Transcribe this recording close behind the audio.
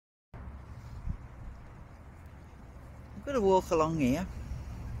I'm going to walk along here,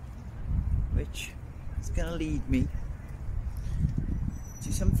 which is going to lead me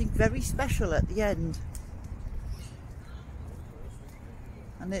to something very special at the end,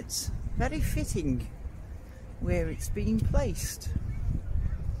 and it's very fitting where it's been placed.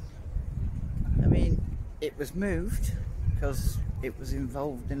 I mean, it was moved because it was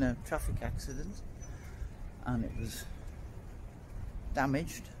involved in a traffic accident and it was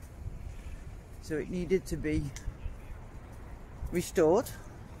damaged, so it needed to be restored,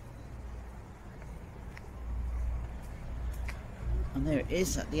 and there it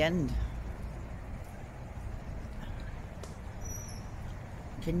is at the end.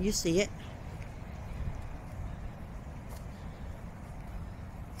 Can you see it?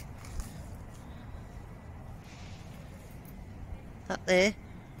 That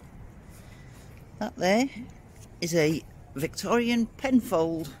there is a Victorian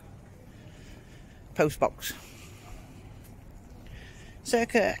Penfold postbox,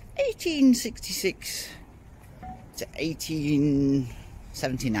 circa 1866 to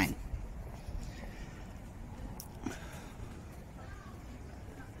 1879.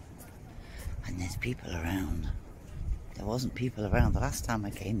 And there's people around. There wasn't people around the last time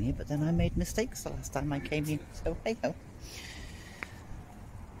I came here, but then I made mistakes the last time I came here, so hey ho.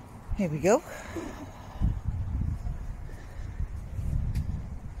 Here we go.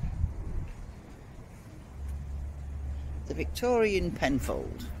 The Victorian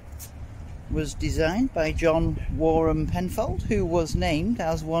Penfold was designed by John Warham Penfold, who was named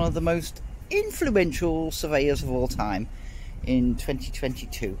as one of the most influential surveyors of all time in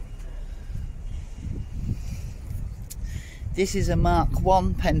 2022. This is a Mark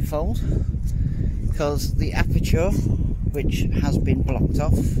I Penfold because the aperture, which has been blocked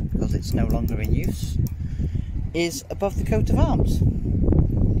off because it's no longer in use, is above the coat of arms.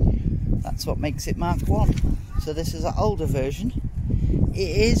 That's what makes it Mark I. So this is an older version. It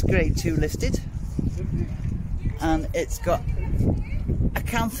is grade 2 listed, and it's got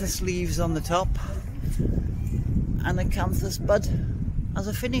acanthus leaves on the top and acanthus bud as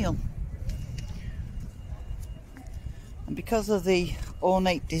a finial. And because of the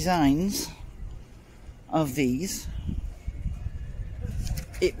ornate designs of these,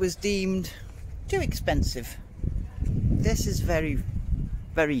 it was deemed too expensive. This is very,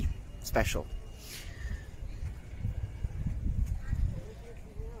 very special.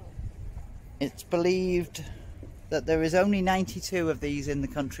 It's believed that there is only 92 of these in the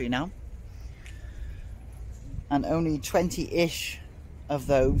country now, and only 20-ish of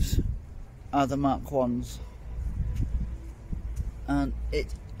those are the Mark I's. And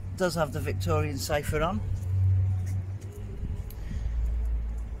it does have the Victorian cipher on.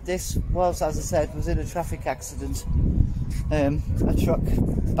 This was, as I said, was in a traffic accident. A truck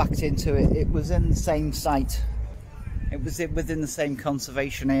backed into it. It was in the same site. It was within the same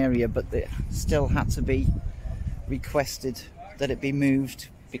conservation area, but it still had to be requested that it be moved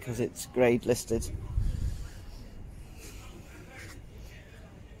because it's grade listed.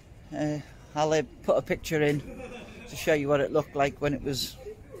 I'll put a picture in to show you what it looked like when it was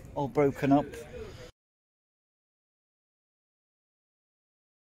all broken up.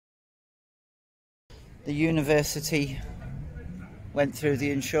 The university went through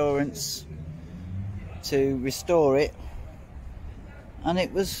the insurance to restore it, and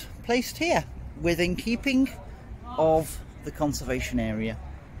it was placed here within keeping of the conservation area.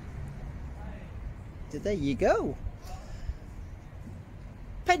 So there you go.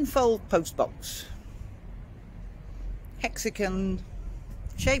 Penfold postbox, hexagon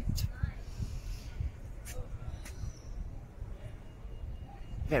shaped,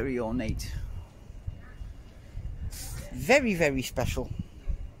 very ornate, very, very special.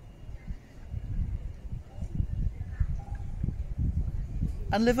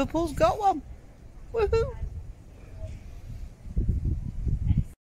 And Liverpool's got one. Woohoo!